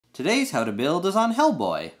Today's how to build is on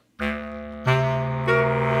Hellboy.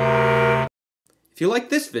 If you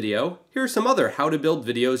like this video, here are some other how to build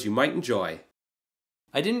videos you might enjoy.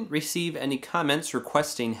 I didn't receive any comments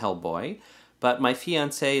requesting Hellboy, but my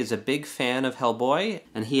fiancé is a big fan of Hellboy,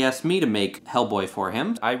 and he asked me to make Hellboy for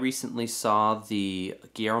him. I recently saw the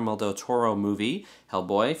Guillermo del Toro movie,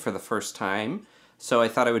 Hellboy, for the first time, so I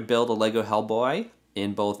thought I would build a Lego Hellboy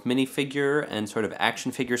in both minifigure and sort of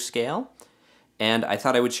action figure scale. And I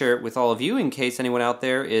thought I would share it with all of you in case anyone out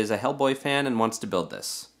there is a Hellboy fan and wants to build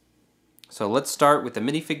this. So let's start with the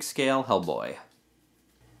minifig scale Hellboy.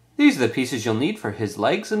 These are the pieces you'll need for his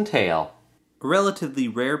legs and tail. A relatively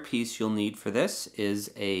rare piece you'll need for this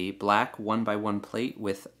is a black 1x1 plate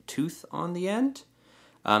with tooth on the end.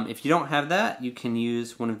 If you don't have that, you can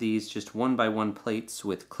use one of these just 1x1 plates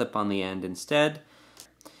with clip on the end instead.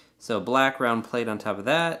 So black round plate on top of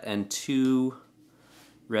that, and two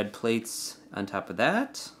red plates on top of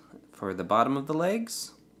that for the bottom of the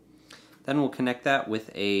legs. Then we'll connect that with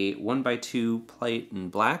a 1x2 plate in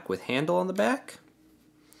black with handle on the back,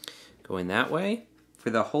 going that way. For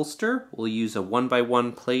the holster, we'll use a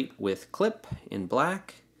 1x1 plate with clip in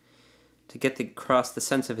black. To get across the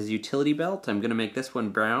sense of his utility belt, I'm going to make this one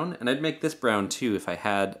brown, and I'd make this brown too if I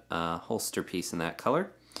had a holster piece in that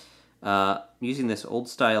color. Using this old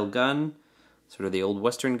style gun, sort of the old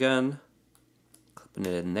Western gun, clipping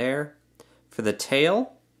it in there. For the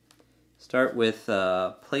tail, start with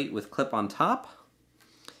a plate with clip on top,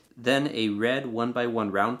 then a red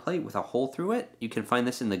 1x1 round plate with a hole through it. You can find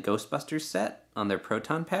this in the Ghostbusters set on their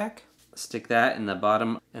Proton pack. Stick that in the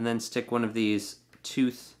bottom, and then stick one of these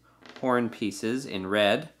tooth horn pieces in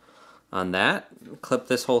red on that. Clip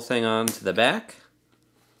this whole thing onto the back.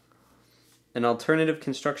 An alternative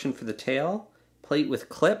construction for the tail, plate with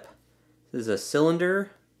clip. This is a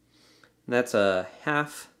cylinder. That's a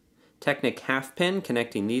Technic half pin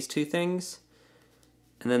connecting these two things,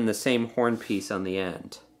 and then the same horn piece on the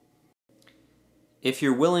end. If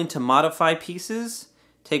you're willing to modify pieces,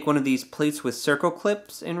 take one of these plates with circle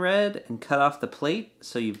clips in red and cut off the plate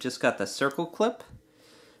so you've just got the circle clip.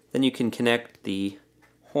 Then you can connect the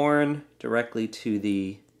horn directly to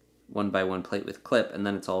the 1x1 plate with clip, and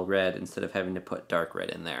then it's all red instead of having to put dark red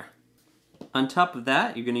in there. On top of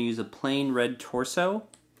that, you're going to use a plain red torso.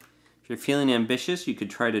 If you're feeling ambitious, you could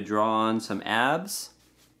try to draw on some abs.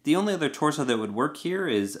 The only other torso that would work here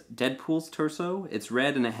is Deadpool's torso. It's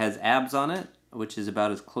red and it has abs on it, which is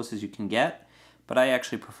about as close as you can get, but I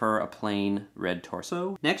actually prefer a plain red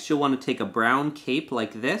torso. Next, you'll want to take a brown cape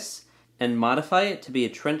like this and modify it to be a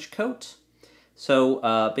trench coat.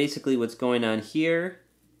 So basically what's going on here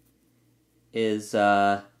is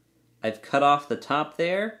I've cut off the top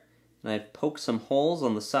there, and I've poked some holes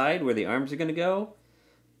on the side where the arms are going to go.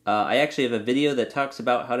 I actually have a video that talks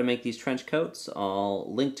about how to make these trench coats.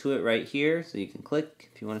 I'll link to it right here, so you can click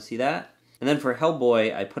if you want to see that. And then for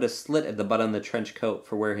Hellboy, I put a slit at the bottom of the trench coat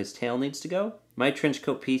for where his tail needs to go. My trench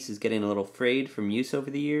coat piece is getting a little frayed from use over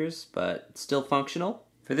the years, but it's still functional.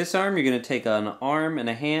 For this arm, you're going to take an arm and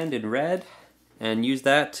a hand in red, and use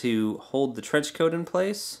that to hold the trench coat in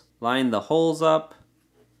place. Line the holes up,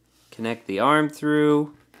 connect the arm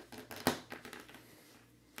through.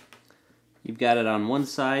 You've got it on one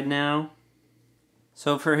side now.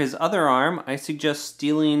 So for his other arm, I suggest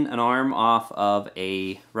stealing an arm off of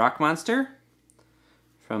a rock monster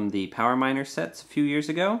from the Power Miner sets a few years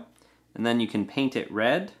ago, and then you can paint it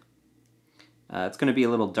red. It's going to be a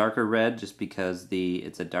little darker red just because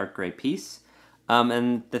it's a dark gray piece.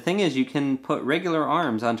 And the thing is, you can put regular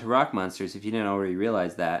arms onto rock monsters if you didn't already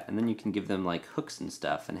realize that, and then you can give them like hooks and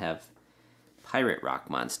stuff and have pirate rock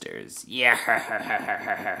monsters.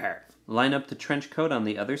 Yeah. Line up the trench coat on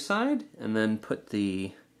the other side, and then put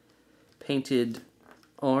the painted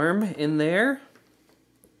arm in there.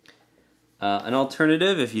 An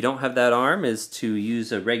alternative, if you don't have that arm, is to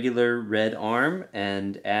use a regular red arm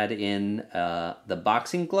and add in the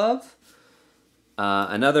boxing glove.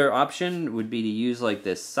 Another option would be to use like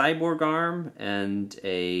this cyborg arm and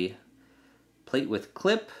a plate with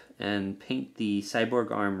clip and paint the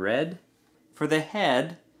cyborg arm red. For the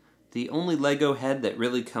head, the only Lego head that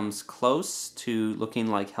really comes close to looking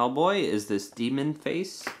like Hellboy is this demon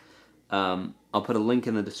face. I'll put a link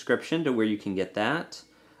in the description to where you can get that.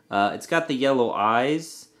 It's got the yellow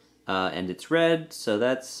eyes, and it's red, so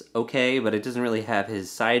that's okay, but it doesn't really have his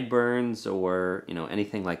sideburns or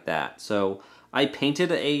anything like that. So I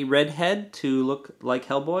painted a red head to look like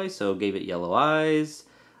Hellboy, so gave it yellow eyes,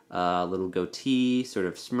 a little goatee, sort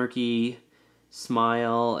of smirky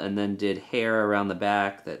smile, and then did hair around the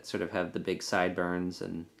back that sort of have the big sideburns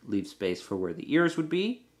and leave space for where the ears would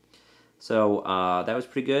be. So that was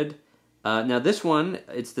pretty good. Now this one,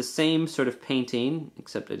 it's the same sort of painting,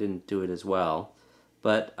 except I didn't do it as well.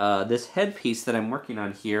 But this headpiece that I'm working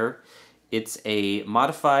on here, it's a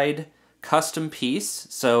modified custom piece.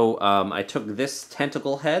 So I took this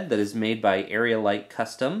tentacle head that is made by Area Light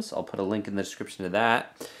Customs. I'll put a link in the description to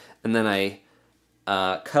that. And then I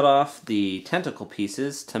cut off the tentacle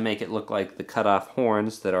pieces to make it look like the cut off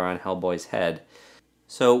horns that are on Hellboy's head.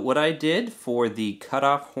 So what I did for the cut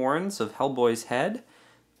off horns of Hellboy's head,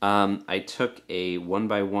 I took a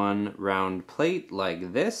 1x1 round plate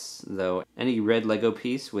like this, though any red Lego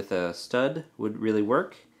piece with a stud would really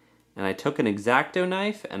work. And I took an X-Acto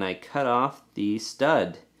knife and I cut off the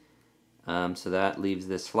stud. So that leaves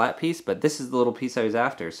this flat piece, but this is the little piece I was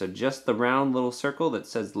after. So just the round little circle that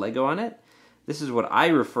says Lego on it. This is what I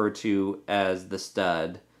refer to as the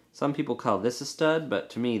stud. Some people call this a stud, but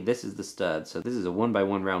to me this is the stud. So this is a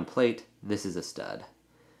 1x1 round plate, this is a stud.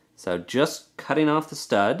 So just cutting off the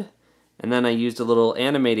stud, and then I used a little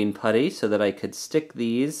animating putty so that I could stick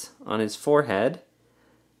these on his forehead,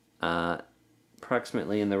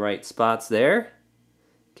 approximately in the right spots there.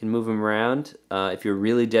 Can move them around. If you're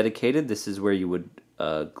really dedicated, this is where you would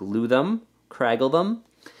glue them, craggle them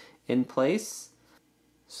in place.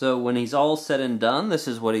 So when he's all said and done, this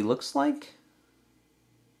is what he looks like.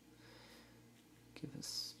 Give a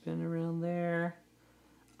spin around there.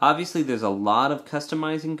 Obviously there's a lot of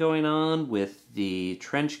customizing going on with the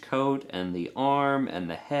trench coat and the arm and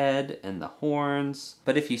the head and the horns.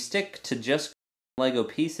 But if you stick to just Lego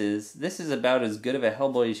pieces, this is about as good of a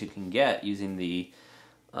Hellboy as you can get using the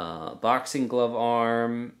boxing glove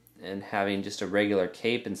arm and having just a regular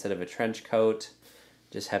cape instead of a trench coat.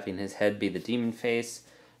 Just having his head be the demon face.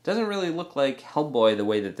 Doesn't really look like Hellboy the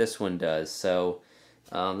way that this one does. So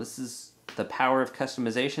this is the power of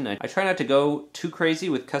customization. I try not to go too crazy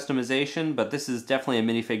with customization, but this is definitely a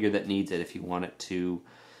minifigure that needs it if you want it to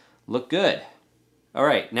look good.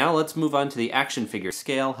 Alright, now let's move on to the action figure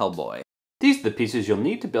scale Hellboy. These are the pieces you'll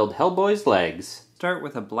need to build Hellboy's legs. Start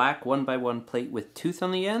with a black 1x1 plate with tooth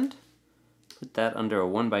on the end. Put that under a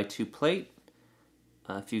 1x2 plate.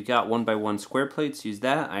 If you've got 1x1 square plates, use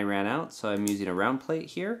that. I ran out, so I'm using a round plate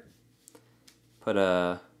here. Put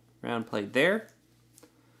a round plate there.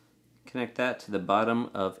 Connect that to the bottom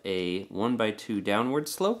of a 1x2 downward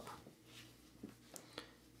slope.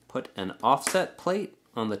 Put an offset plate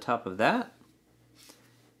on the top of that.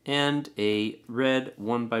 And a red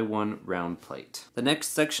 1x1 round plate. The next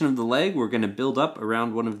section of the leg we're going to build up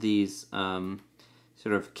around one of these sort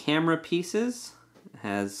of camera pieces. It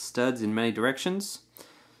has studs in many directions.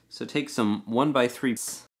 So take some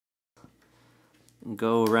 1x3 and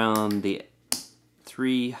go around the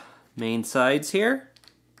 3 main sides here.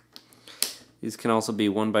 These can also be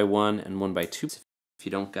 1x1 and 1x2 if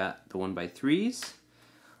you don't got the 1x3s.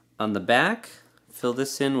 On the back, fill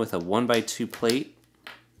this in with a 1x2 plate.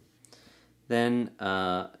 Then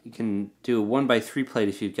you can do a 1x3 plate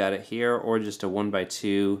if you've got it here, or just a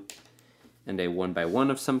 1x2 and a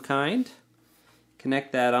 1x1 of some kind.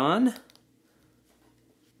 Connect that on.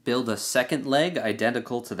 Build a second leg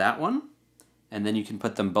identical to that one, and then you can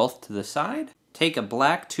put them both to the side. Take a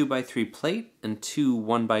black 2x3 plate and 2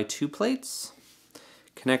 1x2 plates.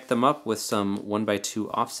 Connect them up with some 1x2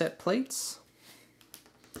 offset plates.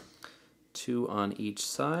 2 on each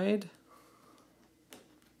side.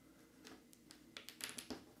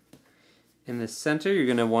 In the center, you're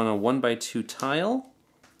going to want a 1x2 tile.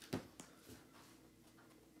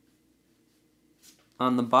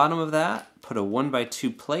 On the bottom of that, put a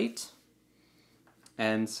 1x2 plate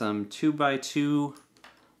and some 2x2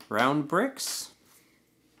 round bricks.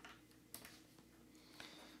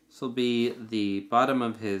 This will be the bottom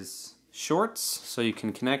of his shorts, so you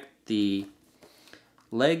can connect the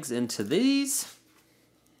legs into these.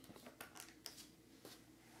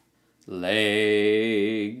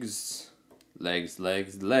 Legs. Legs,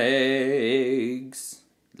 legs, legs.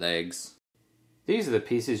 Legs. These are the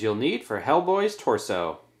pieces you'll need for Hellboy's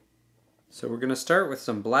torso. So we're going to start with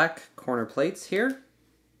some black corner plates here.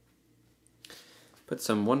 Put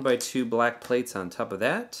some 1x2 black plates on top of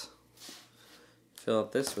that. Fill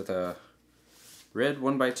up this with a red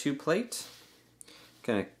 1x2 plate.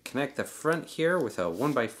 Going to connect the front here with a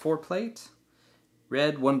 1x4 plate.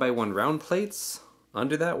 Red 1x1 round plates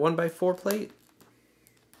under that 1x4 plate.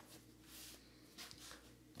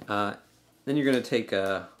 Then you're going to take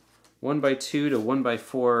a 1x2 to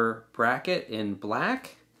 1x4 bracket in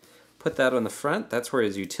black. Put that on the front. That's where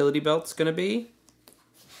his utility belt's going to be.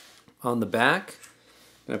 On the back,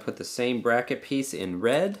 I'm going to put the same bracket piece in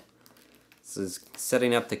red. This is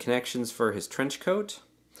setting up the connections for his trench coat.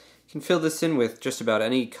 You can fill this in with just about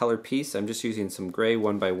any color piece. I'm just using some gray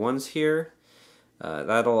 1x1s here.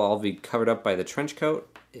 That'll all be covered up by the trench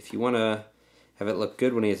coat. If you want to have it look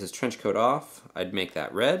good when he has his trench coat off, I'd make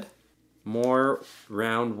that red. More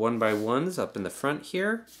round 1x1s up in the front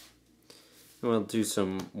here. And we'll do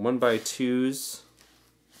some 1x2s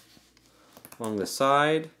along the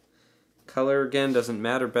side. Color again doesn't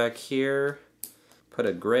matter back here. Put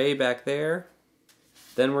a gray back there.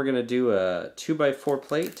 Then we're going to do a 2x4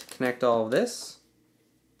 plate to connect all of this.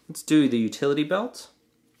 Let's do the utility belt.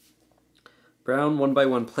 Brown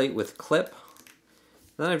 1x1 plate with clip.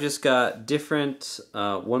 Then I've just got different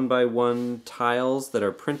 1x1 tiles that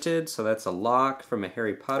are printed. So that's a lock from a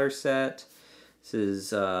Harry Potter set. This is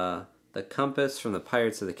the compass from the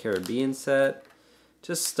Pirates of the Caribbean set.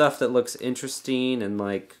 Just stuff that looks interesting and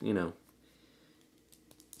like, you know,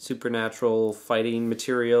 supernatural fighting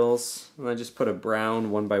materials. And I just put a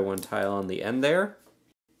brown 1x1 tile on the end there.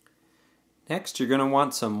 Next, you're going to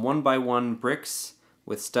want some 1x1 bricks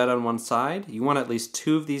with stud on one side. You want at least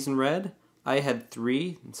 2 of these in red. I had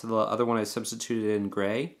 3, so the other one I substituted in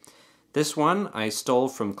gray. This one I stole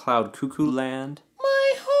from Cloud Cuckoo Land.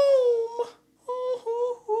 My home!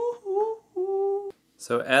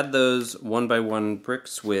 So add those 1x1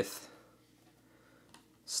 bricks with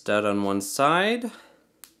stud on one side.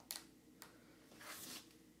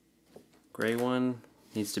 Gray one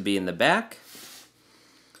needs to be in the back.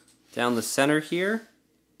 Down the center here,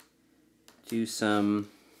 do some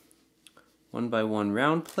 1x1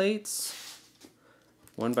 round plates.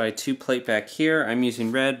 1x2 plate back here. I'm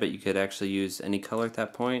using red, but you could actually use any color at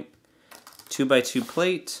that point. 2x2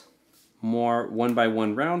 plate. More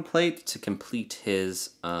 1x1 round plate to complete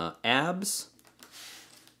his abs.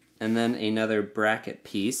 And then another bracket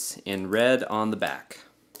piece in red on the back.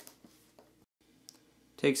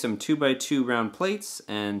 Take some 2x2 round plates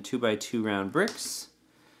and 2x2 round bricks.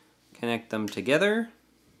 Connect them together.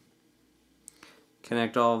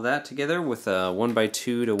 Connect all of that together with a 1x2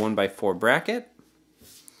 to 1x4 bracket.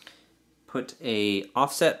 Put a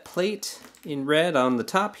offset plate in red on the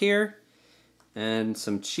top here. And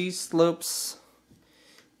some cheese slopes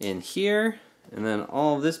in here. And then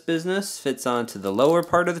all of this business fits onto the lower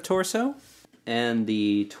part of the torso. And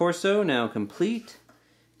the torso, now complete,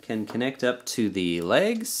 can connect up to the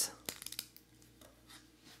legs.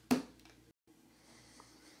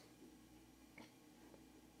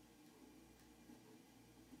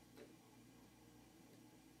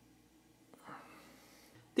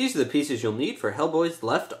 These are the pieces you'll need for Hellboy's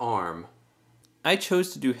left arm. I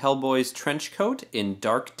chose to do Hellboy's trench coat in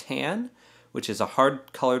dark tan, which is a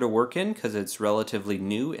hard color to work in because it's relatively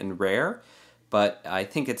new and rare, but I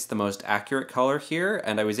think it's the most accurate color here,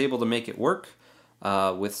 and I was able to make it work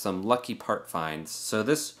with some lucky part finds. So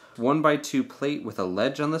this 1x2 plate with a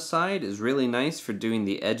ledge on the side is really nice for doing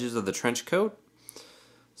the edges of the trench coat.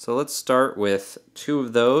 So let's start with 2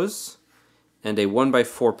 of those and a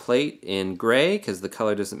 1x4 plate in gray because the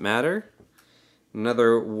color doesn't matter.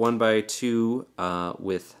 Another 1x2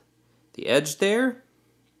 with the edge there.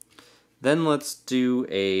 Then let's do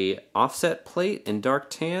a offset plate in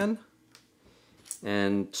dark tan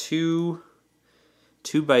and 2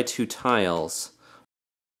 2x2 tiles.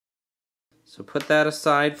 So put that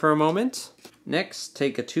aside for a moment. Next,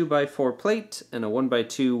 take a 2x4 plate and a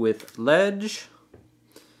 1x2 with ledge.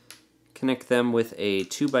 Connect them with a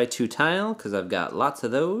 2x2 tile because I've got lots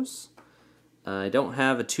of those. I don't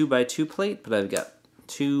have a 2x2 plate, but I've got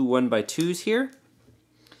 2 1x2s here.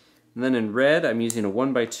 And then in red, I'm using a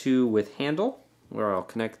 1x2 with handle, where I'll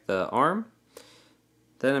connect the arm.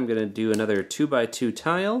 Then I'm going to do another 2x2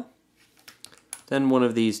 tile. Then one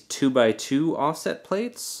of these 2x2 offset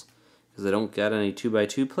plates, because I don't got any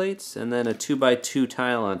 2x2 plates. And then a 2x2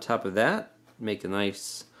 tile on top of that. Make a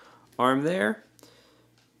nice arm there.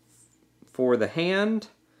 For the hand,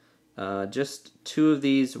 just 2 of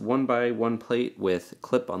these 1x1 plate with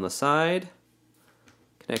clip on the side.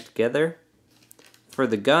 Connect together. For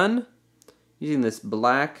the gun, using this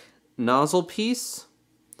black nozzle piece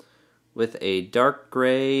with a dark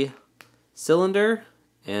gray cylinder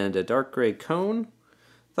and a dark gray cone.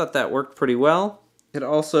 Thought that worked pretty well. You could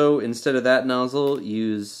also, instead of that nozzle,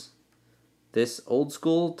 use this old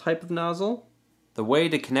school type of nozzle. The way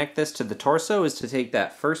to connect this to the torso is to take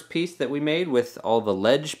that first piece that we made with all the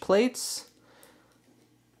ledge plates,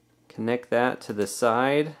 connect that to the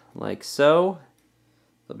side like so.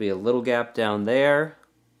 There'll be a little gap down there.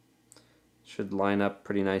 Should line up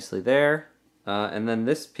pretty nicely there. And then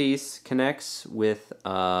this piece connects with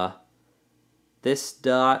this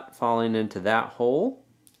dot falling into that hole.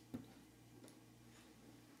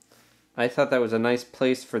 I thought that was a nice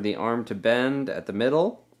place for the arm to bend at the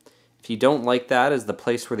middle. If you don't like that as the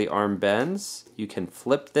place where the arm bends, you can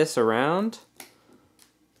flip this around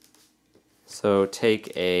So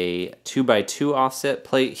take a 2x2 offset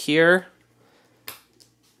plate here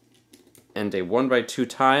and a 1x2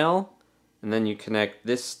 tile, and then you connect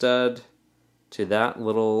this stud to that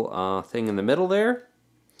little thing in the middle there.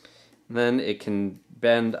 And then it can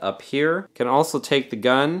bend up here. You can also take the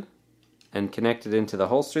gun and connect it into the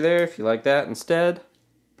holster there if you like that instead.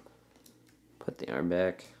 Put the arm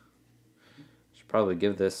back. Should probably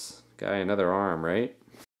give this guy another arm, right?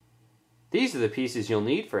 These are the pieces you'll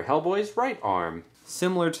need for Hellboy's right arm.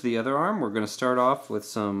 Similar to the other arm, we're going to start off with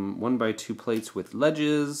some 1x2 plates with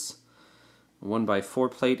ledges, a 1x4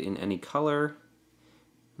 plate in any color,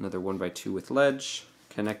 another 1x2 with ledge,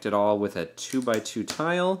 connect it all with a 2x2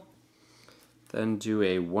 tile, then do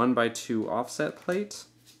a 1x2 offset plate,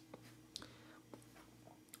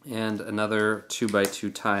 and another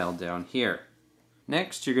 2x2 tile down here.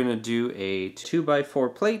 Next, you're going to do a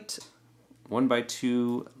 2x4 plate,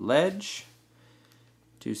 1x2 ledge,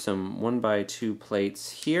 do some 1x2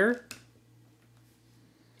 plates here,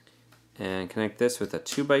 and connect this with a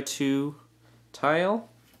 2x2 tile,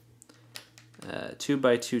 a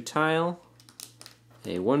 2x2 tile,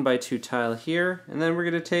 a 1x2 tile here, and then we're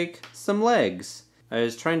going to take some legs. I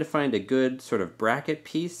was trying to find a good sort of bracket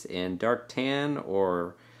piece in dark tan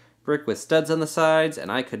or brick with studs on the sides,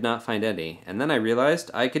 and I could not find any. And then I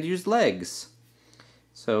realized I could use legs.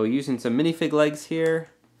 So using some minifig legs here,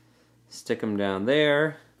 stick them down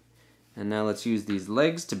there, and now let's use these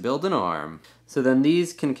legs to build an arm. So then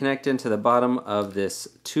these can connect into the bottom of this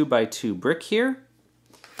 2x2 brick here,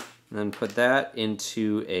 and then put that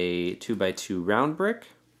into a 2x2 round brick,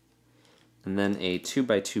 and then a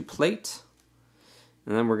 2x2 plate,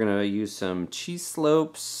 and then we're going to use some cheese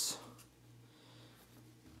slopes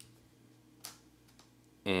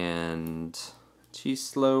and cheese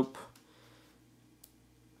slope.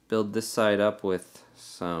 Build this side up with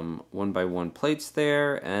some 1x1 plates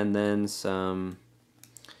there, and then some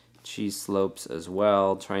cheese slopes as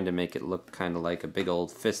well, trying to make it look kind of like a big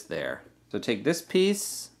old fist there. So take this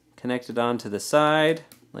piece, connect it onto the side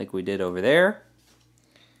like we did over there,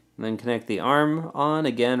 and then connect the arm on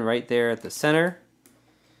again right there at the center.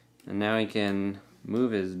 And now he can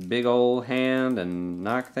move his big old hand and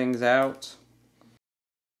knock things out.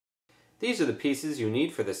 These are the pieces you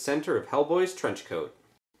need for the center of Hellboy's trench coat.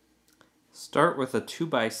 Start with a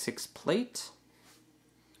 2x6 plate.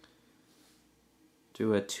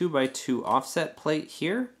 Do a 2x2 offset plate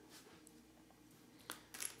here.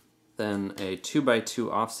 Then a 2x2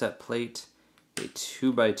 offset plate, a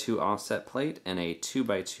 2x2 offset plate, and a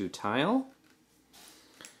 2x2 tile.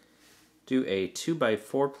 Do a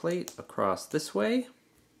 2x4 plate across this way.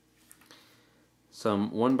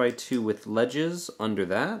 Some 1x2 with ledges under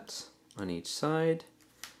that on each side.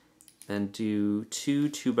 Then do two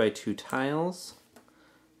 2x2 tiles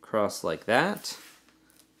across like that.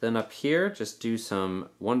 Then up here, just do some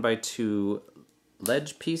 1x2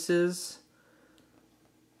 ledge pieces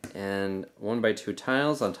and 1x2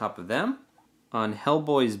 tiles on top of them. On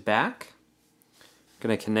Hellboy's back, I'm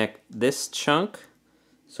going to connect this chunk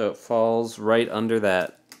so it falls right under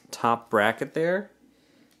that top bracket there.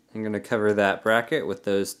 I'm going to cover that bracket with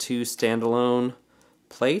those two standalone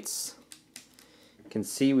plates. You can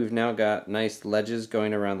see we've now got nice ledges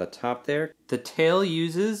going around the top there. The tail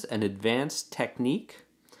uses an advanced technique.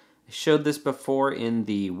 I showed this before in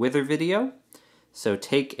the Wither video. So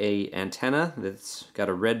take a antenna that's got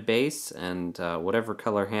a red base and whatever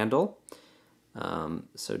color handle.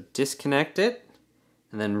 So disconnect it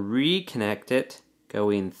and then reconnect it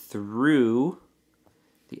going through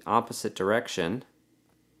the opposite direction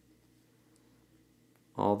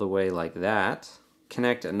all the way like that.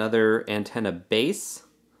 Connect another antenna base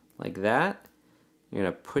like that. You're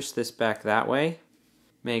going to push this back that way.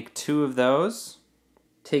 Make two of those.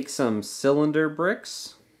 Take some cylinder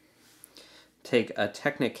bricks. Take a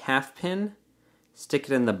Technic half pin. Stick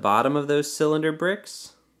it in the bottom of those cylinder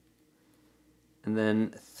bricks. And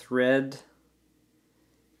then thread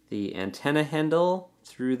the antenna handle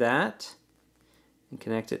through that. And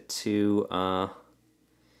connect it to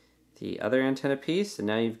the other antenna piece, and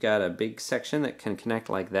now you've got a big section that can connect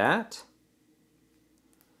like that.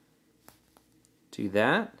 Do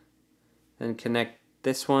that. Then connect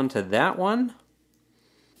this one to that one.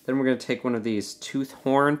 Then we're going to take one of these tooth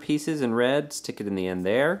horn pieces in red, stick it in the end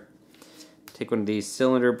there. Take one of these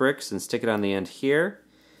cylinder bricks and stick it on the end here.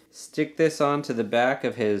 Stick this onto the back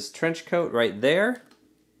of his trench coat right there.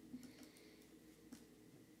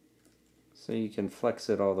 So you can flex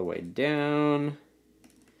it all the way down.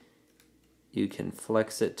 You can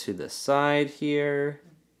flex it to the side here.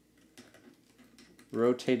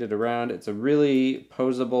 Rotate it around. It's a really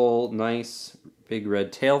posable, nice, big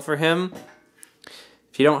red tail for him.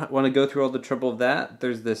 If you don't want to go through all the trouble of that,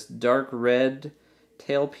 there's this dark red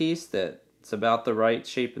tailpiece that's about the right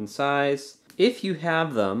shape and size. If you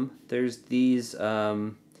have them, there's these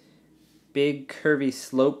big curvy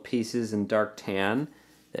slope pieces in dark tan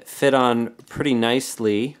that fit on pretty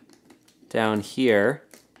nicely down here.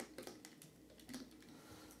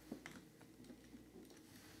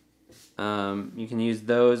 You can use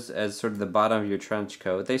those as sort of the bottom of your trench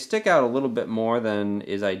coat. They stick out a little bit more than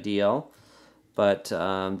is ideal, but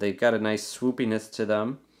they've got a nice swoopiness to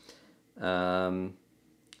them.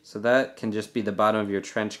 So that can just be the bottom of your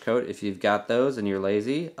trench coat if you've got those and you're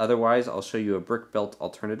lazy. Otherwise, I'll show you a brick belt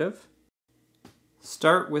alternative.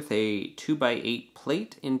 Start with a 2x8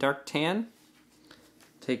 plate in dark tan.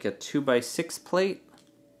 Take a 2x6 plate,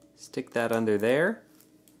 stick that under there.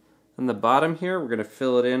 On the bottom here, we're going to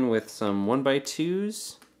fill it in with some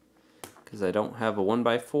 1x2s, because I don't have a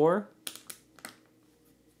 1x4.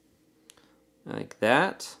 Like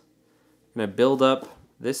that. I'm going to build up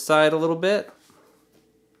this side a little bit.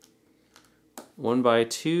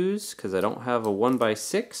 1x2s, because I don't have a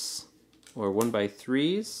 1x6 or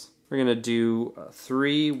 1x3s. We're going to do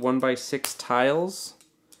 3 1x6 tiles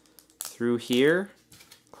through here.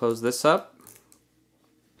 Close this up.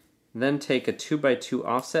 Then take a 2x2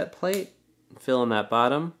 offset plate, fill in that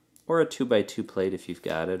bottom, or a 2x2 plate if you've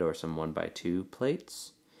got it, or some 1x2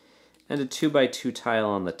 plates, and a 2x2 tile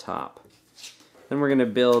on the top. Then we're going to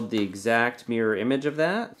build the exact mirror image of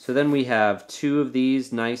that. So then we have 2 of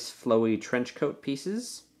these nice flowy trench coat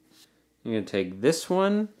pieces. You're going to take this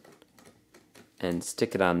one and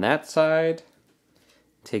stick it on that side.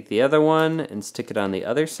 Take the other one and stick it on the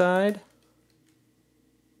other side.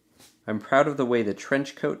 I'm proud of the way the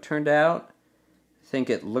trench coat turned out. I think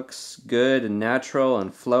it looks good and natural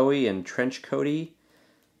and flowy and trench coaty,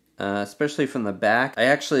 especially from the back. I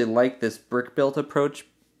actually like this brick built approach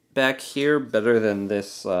back here better than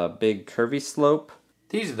this big curvy slope.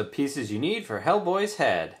 These are the pieces you need for Hellboy's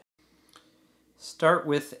head. Start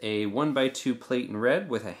with a 1x2 plate in red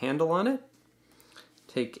with a handle on it.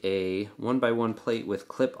 Take a 1x1 plate with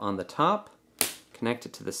clip on the top, connect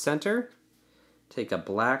it to the center. Take a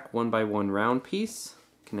black 1x1 round piece,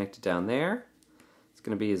 connect it down there. It's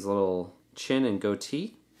going to be his little chin and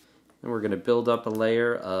goatee. And we're going to build up a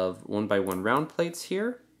layer of 1x1 round plates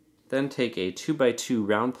here. Then take a 2x2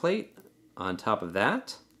 round plate on top of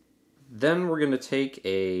that. Then we're going to take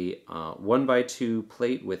a 1x2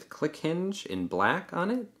 plate with click hinge in black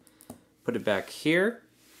on it. Put it back here.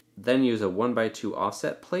 Then use a 1x2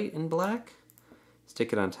 offset plate in black.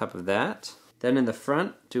 Stick it on top of that. Then in the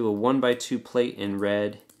front, do a 1x2 plate in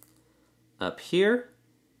red up here.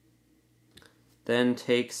 Then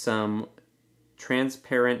take some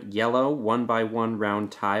transparent yellow 1x1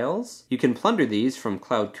 round tiles. You can plunder these from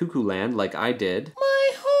Cloud Cuckoo Land like I did.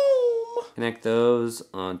 My home! Connect those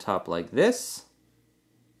on top like this.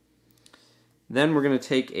 Then we're going to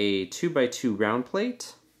take a 2x2 round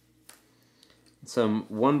plate. Some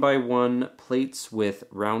 1x1 plates with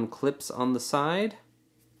round clips on the side.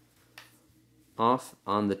 Off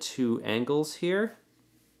on the 2 angles here.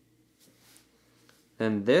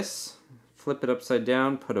 Then this, flip it upside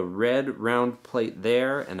down, put a red round plate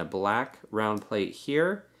there and a black round plate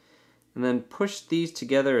here. And then push these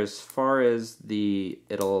together as far as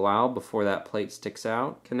it'll allow before that plate sticks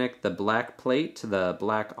out. Connect the black plate to the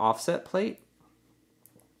black offset plate.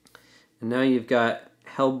 And now you've got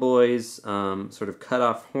Hellboy's sort of cut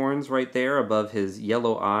off horns right there above his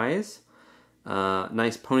yellow eyes.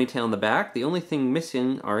 Nice ponytail in the back. The only thing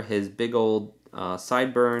missing are his big old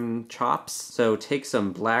sideburn chops. So take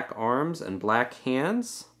some black arms and black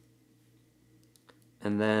hands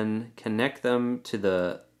and then connect them to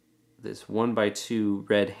this 1x2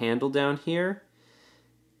 red handle down here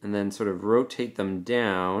and then sort of rotate them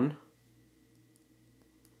down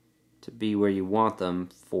to be where you want them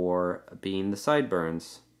for being the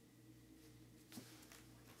sideburns.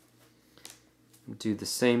 Do the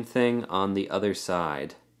same thing on the other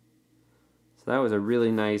side. So that was a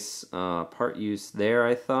really nice part use there,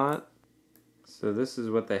 I thought. So this is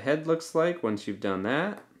what the head looks like once you've done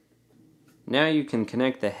that. Now you can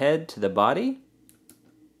connect the head to the body.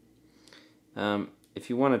 If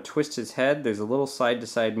you want to twist his head, there's a little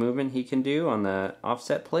side-to-side movement he can do on the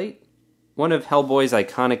offset plate. One of Hellboy's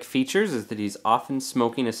iconic features is that he's often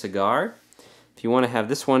smoking a cigar. If you want to have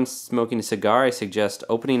this one smoking a cigar, I suggest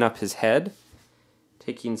opening up his head,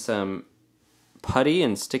 taking some putty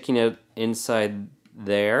and sticking it inside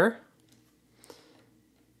there,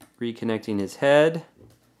 reconnecting his head,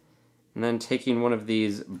 and then taking one of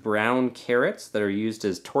these brown carrots that are used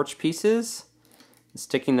as torch pieces and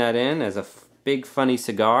sticking that in as a big funny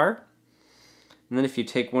cigar. And then if you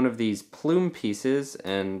take one of these plume pieces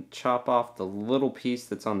and chop off the little piece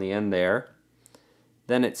that's on the end there,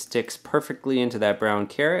 then it sticks perfectly into that brown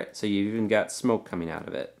carrot, so you've even got smoke coming out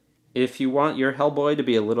of it. If you want your Hellboy to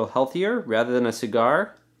be a little healthier rather than a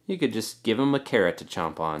cigar, you could just give him a carrot to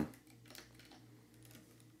chomp on.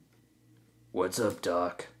 What's up,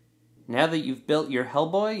 Doc? Now that you've built your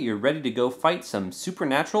Hellboy, you're ready to go fight some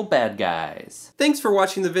supernatural bad guys. Thanks for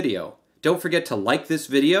watching the video. Don't forget to like this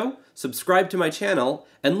video, subscribe to my channel,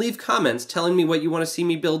 and leave comments telling me what you want to see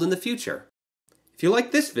me build in the future. If you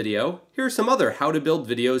like this video, here are some other how to build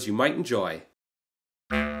videos you might enjoy.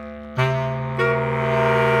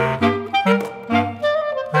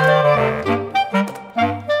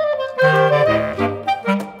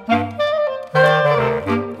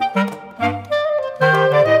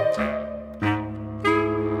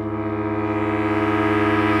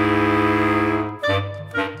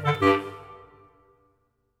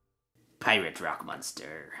 Pirate rock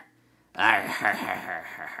monster.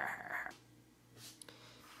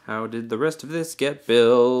 How did the rest of this get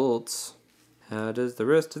built? How does the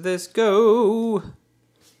rest of this go?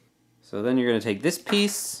 So then you're going to take this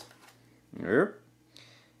piece.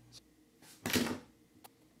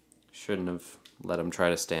 Shouldn't have let him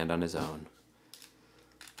try to stand on his own.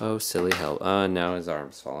 Oh, silly hell. Now his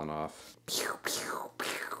arm's falling off. Pew, pew.